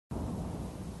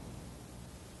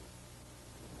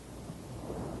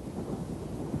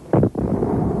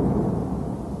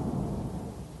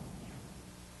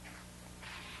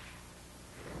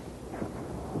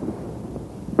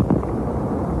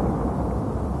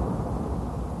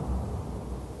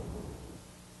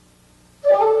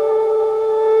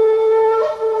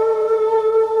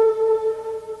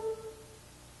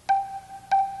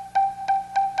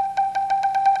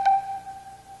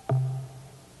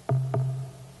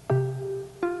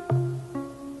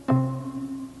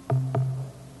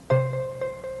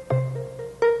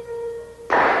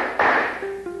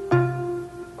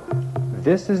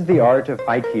This is the art of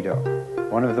Aikido,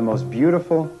 one of the most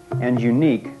beautiful and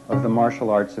unique of the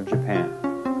martial arts of Japan.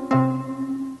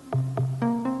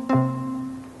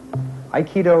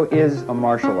 Aikido is a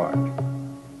martial art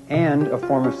and a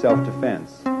form of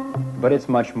self-defense, but it's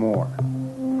much more.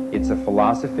 It's a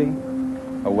philosophy,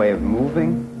 a way of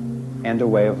moving, and a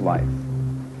way of life.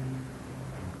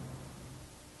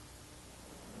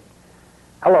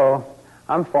 Hello,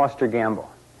 I'm Foster Gamble,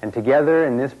 and together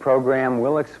in this program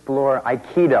we'll explore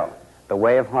Aikido, the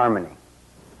way of harmony.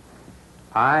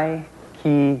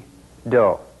 Aikido.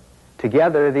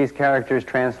 Together these characters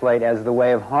translate as the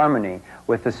way of harmony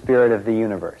with the spirit of the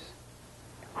universe.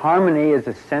 Harmony is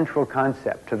a central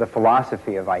concept to the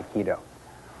philosophy of Aikido.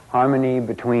 Harmony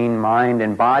between mind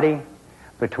and body,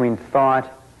 between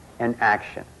thought and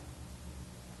action.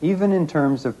 Even in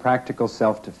terms of practical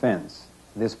self-defense,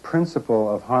 this principle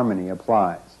of harmony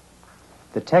applies.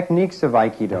 The techniques of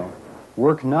Aikido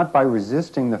work not by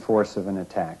resisting the force of an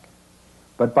attack,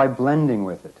 but by blending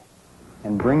with it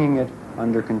and bringing it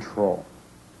under control.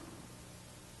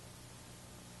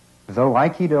 Though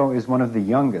Aikido is one of the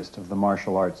youngest of the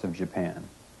martial arts of Japan,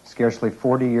 scarcely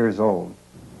 40 years old,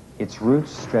 its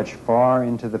roots stretch far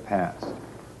into the past,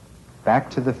 back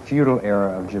to the feudal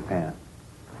era of Japan,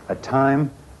 a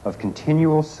time of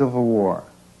continual civil war,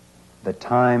 the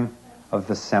time of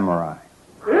the samurai.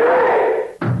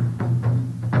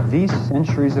 These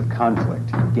centuries of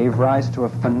conflict gave rise to a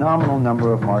phenomenal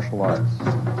number of martial arts.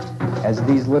 As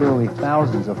these literally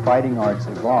thousands of fighting arts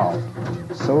evolved,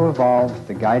 so evolved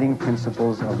the guiding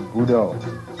principles of Budo,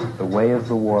 the way of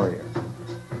the warrior.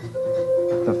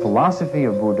 The philosophy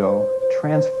of Budo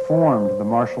transformed the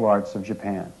martial arts of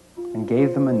Japan and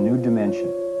gave them a new dimension.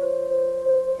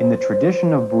 In the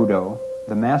tradition of Budo,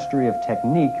 the mastery of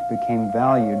technique became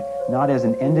valued not as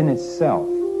an end in itself,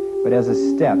 but as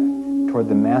a step toward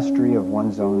the mastery of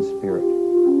one's own spirit.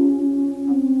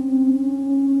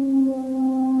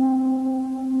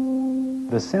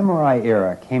 The samurai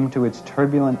era came to its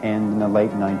turbulent end in the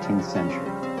late 19th century.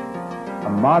 A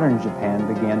modern Japan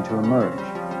began to emerge,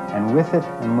 and with it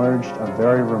emerged a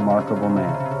very remarkable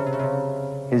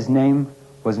man. His name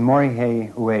was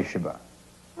Morihei Ueshiba.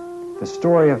 The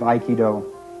story of Aikido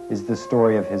is the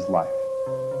story of his life.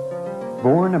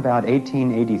 Born about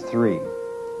 1883,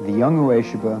 the young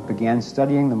Ueshiba began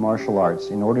studying the martial arts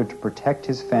in order to protect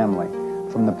his family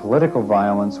from the political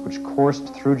violence which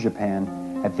coursed through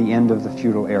Japan at the end of the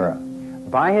feudal era.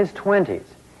 By his 20s,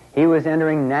 he was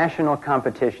entering national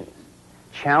competitions,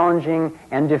 challenging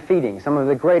and defeating some of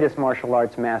the greatest martial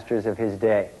arts masters of his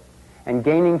day, and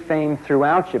gaining fame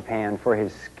throughout Japan for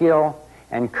his skill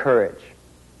and courage.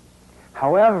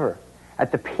 However,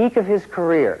 at the peak of his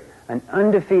career, an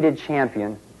undefeated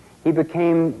champion, he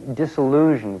became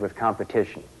disillusioned with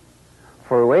competition.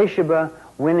 For Ueshiba,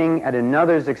 winning at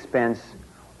another's expense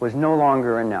was no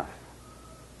longer enough.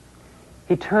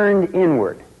 He turned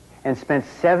inward and spent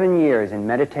 7 years in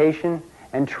meditation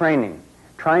and training,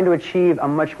 trying to achieve a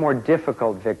much more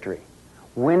difficult victory,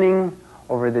 winning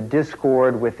over the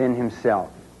discord within himself.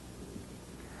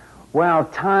 While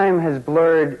time has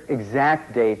blurred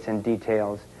exact dates and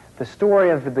details, the story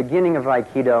of the beginning of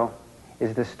Aikido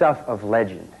is the stuff of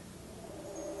legend.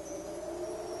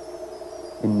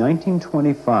 In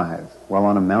 1925, while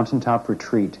on a mountaintop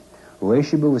retreat,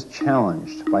 Ueshiba was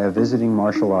challenged by a visiting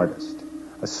martial artist,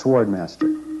 a sword master.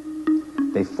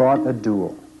 They fought a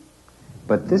duel.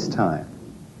 But this time,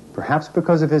 perhaps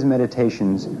because of his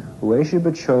meditations,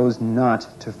 Ueshiba chose not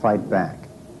to fight back.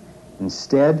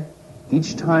 Instead,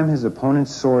 each time his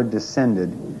opponent's sword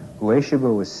descended,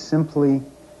 Ueshiba was simply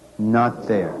not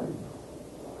there.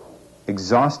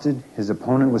 Exhausted, his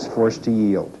opponent was forced to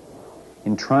yield.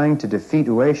 In trying to defeat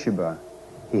Ueshiba,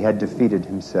 he had defeated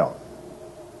himself.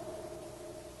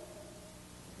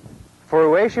 For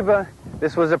Ueshiba,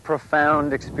 this was a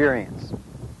profound experience.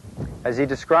 As he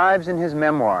describes in his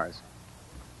memoirs,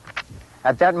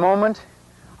 "At that moment,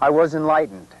 I was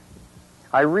enlightened.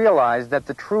 I realized that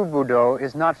the true Budo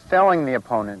is not felling the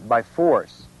opponent by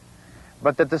force,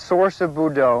 but that the source of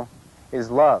Budo is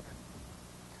love,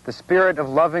 the spirit of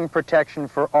loving protection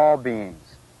for all beings."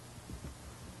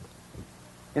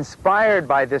 Inspired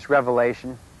by this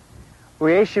revelation,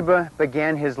 Ueshiba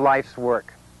began his life's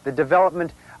work, the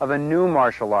development of a new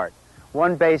martial art,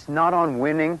 one based not on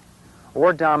winning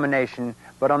or domination,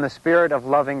 but on the spirit of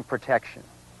loving protection.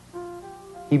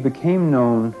 He became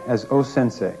known as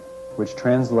O-sensei, which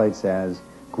translates as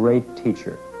great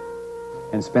teacher,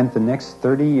 and spent the next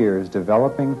 30 years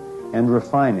developing and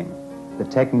refining the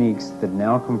techniques that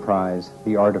now comprise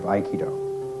the art of Aikido.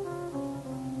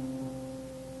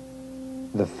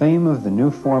 The fame of the new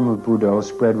form of Budo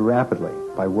spread rapidly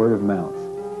by by word of mouth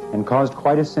and caused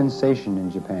quite a sensation in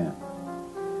Japan.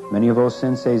 Many of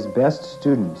O-sensei's best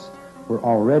students were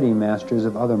already masters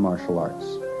of other martial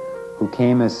arts, who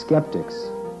came as skeptics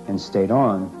and stayed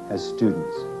on as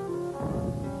students.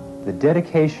 The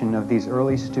dedication of these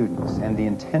early students and the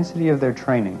intensity of their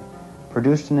training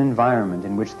produced an environment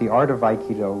in which the art of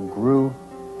Aikido grew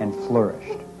and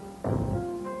flourished.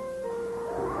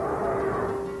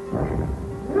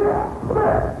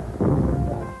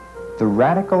 The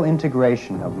radical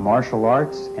integration of martial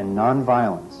arts and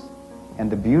nonviolence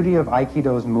and the beauty of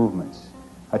Aikido's movements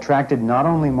attracted not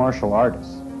only martial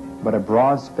artists, but a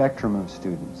broad spectrum of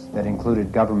students that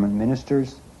included government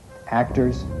ministers,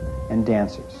 actors, and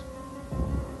dancers.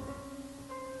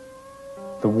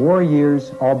 The war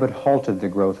years all but halted the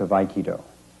growth of Aikido,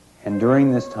 and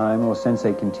during this time,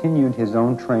 O-sensei continued his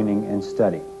own training and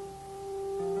study.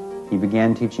 He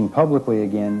began teaching publicly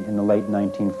again in the late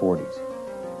 1940s.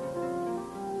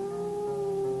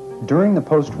 During the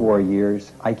post-war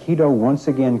years, Aikido once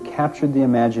again captured the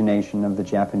imagination of the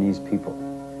Japanese people.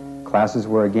 Classes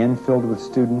were again filled with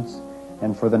students,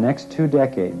 and for the next 2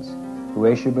 decades,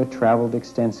 Ueshiba traveled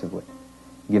extensively,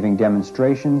 giving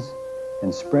demonstrations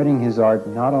and spreading his art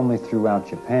not only throughout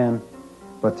Japan,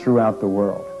 but throughout the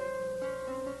world.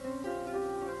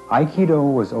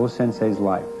 Aikido was O-sensei's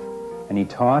life, and he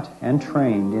taught and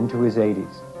trained into his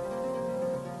 80s.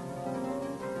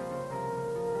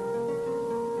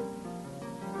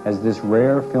 As this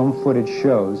rare film footage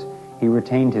shows, he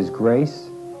retained his grace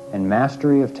and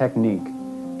mastery of technique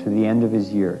to the end of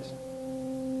his years.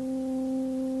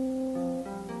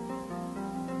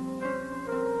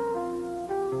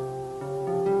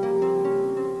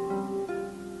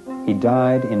 He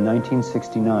died in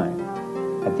 1969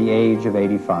 at the age of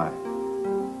 85.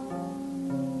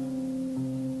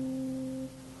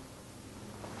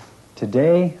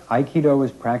 Today, Aikido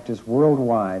is practiced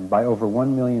worldwide by over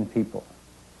 1 million people,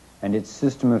 and its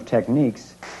system of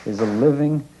techniques is a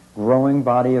living, growing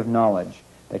body of knowledge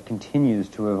that continues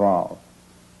to evolve.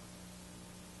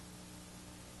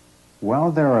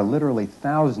 While there are literally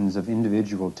thousands of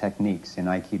individual techniques in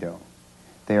Aikido,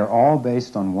 they are all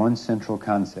based on one central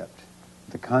concept,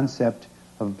 the concept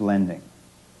of blending.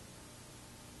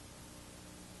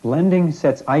 Blending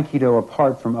sets Aikido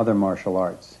apart from other martial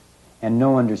arts, and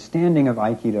no understanding of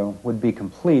Aikido would be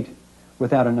complete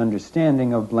without an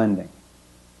understanding of blending.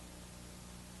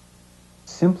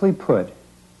 Simply put,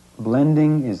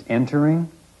 blending is entering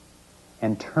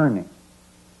and turning.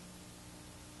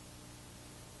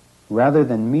 Rather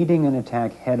than meeting an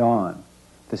attack head-on,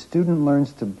 the student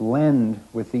learns to blend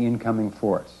with the incoming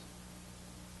force.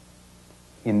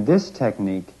 In this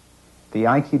technique, the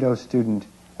Aikido student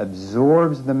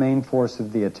absorbs the main force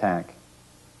of the attack,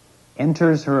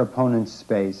 enters her opponent's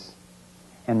space,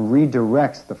 and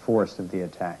redirects the force of the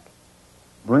attack,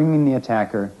 bringing the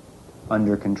attacker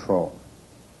under control.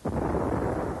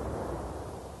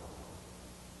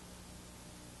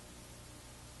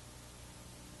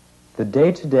 The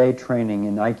day-to-day training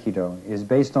in Aikido is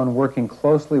based on working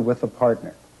closely with a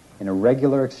partner in a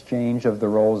regular exchange of the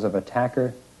roles of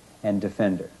attacker and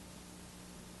defender.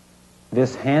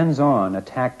 This hands-on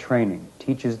attack training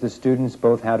teaches the students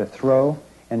both how to throw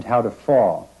and how to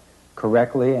fall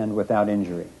correctly and without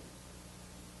injury.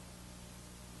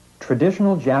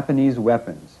 Traditional Japanese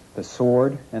weapons, the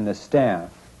sword and the staff,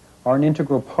 are an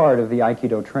integral part of the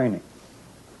Aikido training.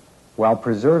 While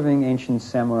preserving ancient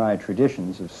samurai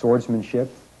traditions of swordsmanship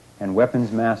and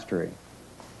weapons mastery,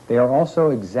 they are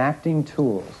also exacting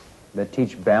tools that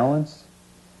teach balance,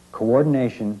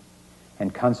 coordination,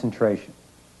 and concentration.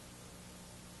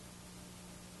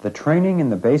 The training in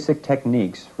the basic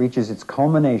techniques reaches its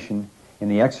culmination in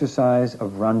the exercise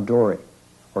of randori,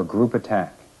 or group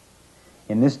attack.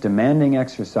 In this demanding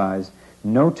exercise,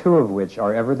 no two of which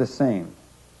are ever the same,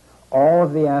 all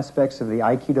of the aspects of the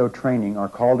Aikido training are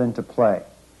called into play,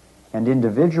 and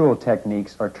individual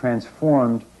techniques are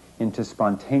transformed into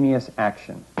spontaneous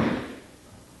action.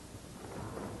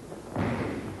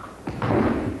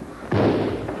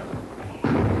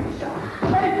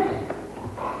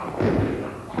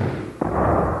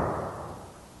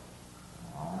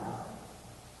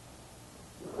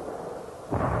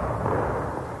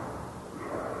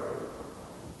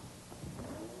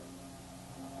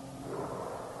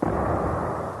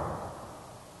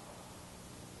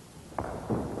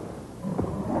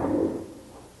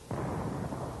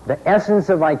 The essence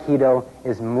of Aikido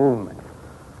is movement.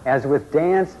 As with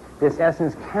dance, this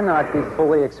essence cannot be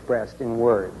fully expressed in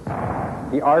words.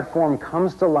 The art form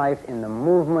comes to life in the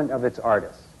movement of its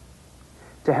artists.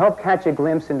 To help catch a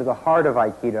glimpse into the heart of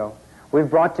Aikido, we've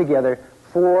brought together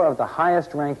 4 of the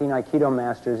highest-ranking Aikido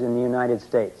masters in the United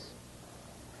States.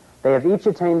 They have each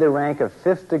attained the rank of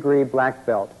 5th degree black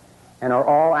belt and are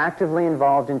all actively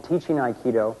involved in teaching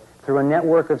Aikido through a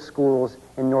network of schools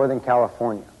in Northern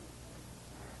California.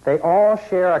 They all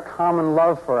share a common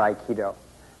love for Aikido,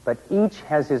 but each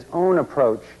has his own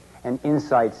approach and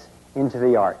insights into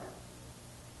the art.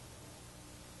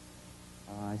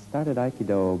 I started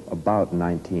Aikido about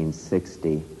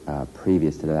 1960.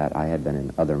 Previous to that, I had been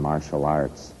in other martial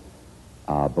arts.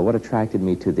 But what attracted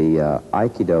me to the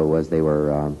Aikido was they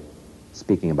were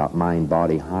speaking about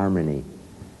mind-body harmony.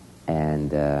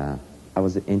 And I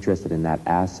was interested in that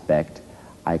aspect.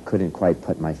 I couldn't quite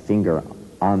put my finger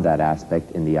on that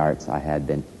aspect in the arts I had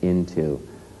been into.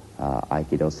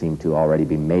 Aikido seemed to already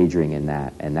be majoring in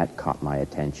that, and that caught my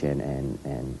attention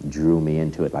and drew me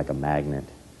into it like a magnet.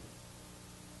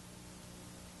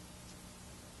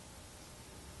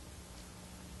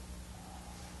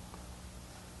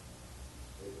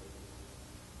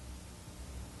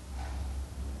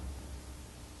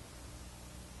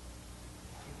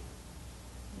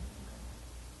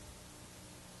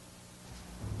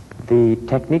 The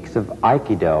techniques of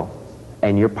Aikido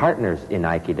and your partners in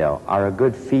Aikido are a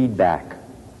good feedback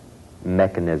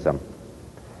mechanism.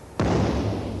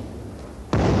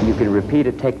 You can repeat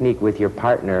a technique with your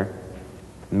partner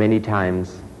many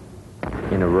times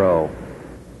in a row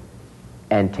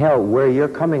and tell where you're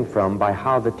coming from by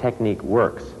how the technique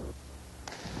works.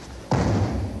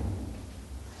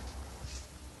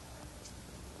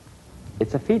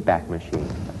 It's a feedback machine,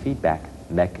 a feedback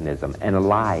mechanism, and a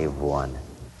live one.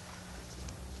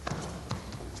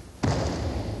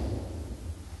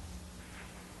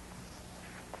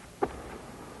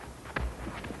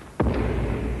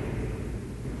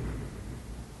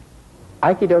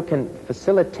 Aikido can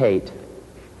facilitate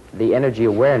the energy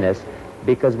awareness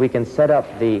because we can set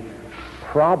up the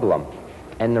problem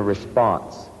and the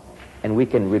response, and we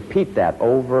can repeat that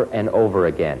over and over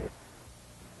again.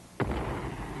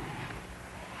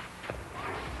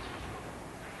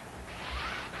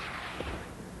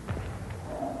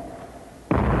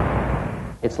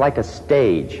 It's like a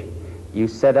stage. You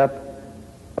set up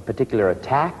a particular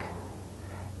attack,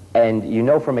 and you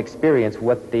know from experience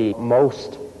what the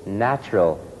most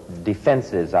natural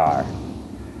defenses are.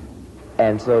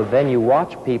 And so then you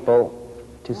watch people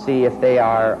to see if they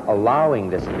are allowing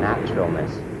this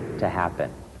naturalness to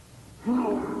happen.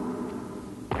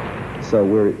 So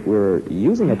we're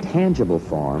using a tangible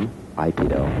form,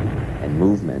 Aikido, and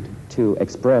movement to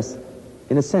express,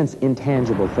 in a sense,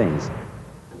 intangible things.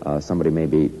 Somebody may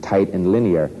be tight and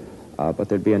linear, but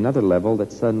there'd be another level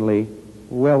that's suddenly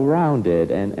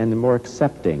well-rounded and more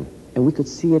accepting. And we could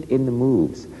see it in the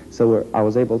moves. So I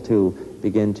was able to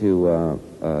begin to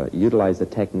utilize the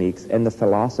techniques and the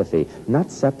philosophy, not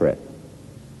separate,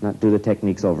 not do the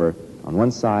techniques over on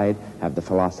one side, have the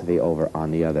philosophy over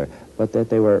on the other, but that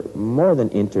they were more than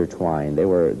intertwined. They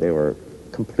were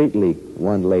completely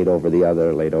one laid over the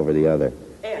other, laid over the other.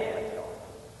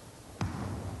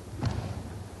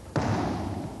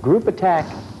 Group attack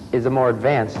is a more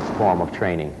advanced form of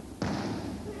training.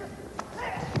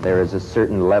 There is a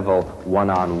certain level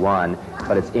one-on-one,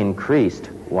 but it's increased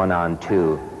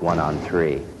one-on-two,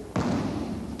 one-on-three.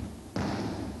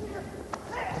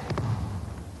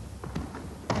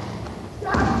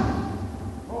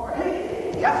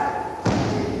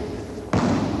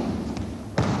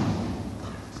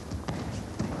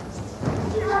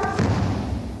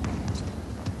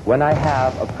 When I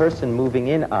have a person moving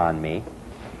in on me,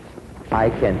 I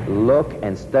can look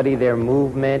and study their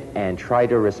movement and try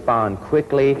to respond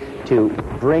quickly to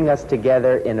bring us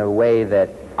together in a way that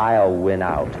I'll win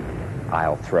out,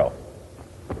 I'll throw.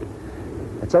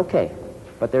 It's okay,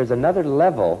 but there's another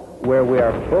level where we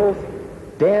are both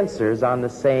dancers on the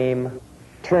same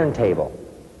turntable,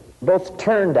 both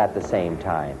turned at the same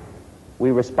time.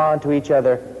 We respond to each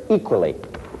other equally.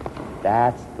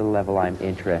 That's the level I'm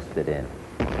interested in.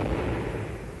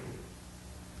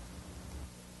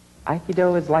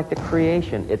 Aikido is like the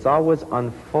creation. It's always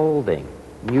unfolding.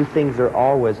 New things are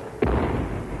always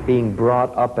being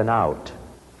brought up and out.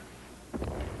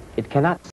 It cannot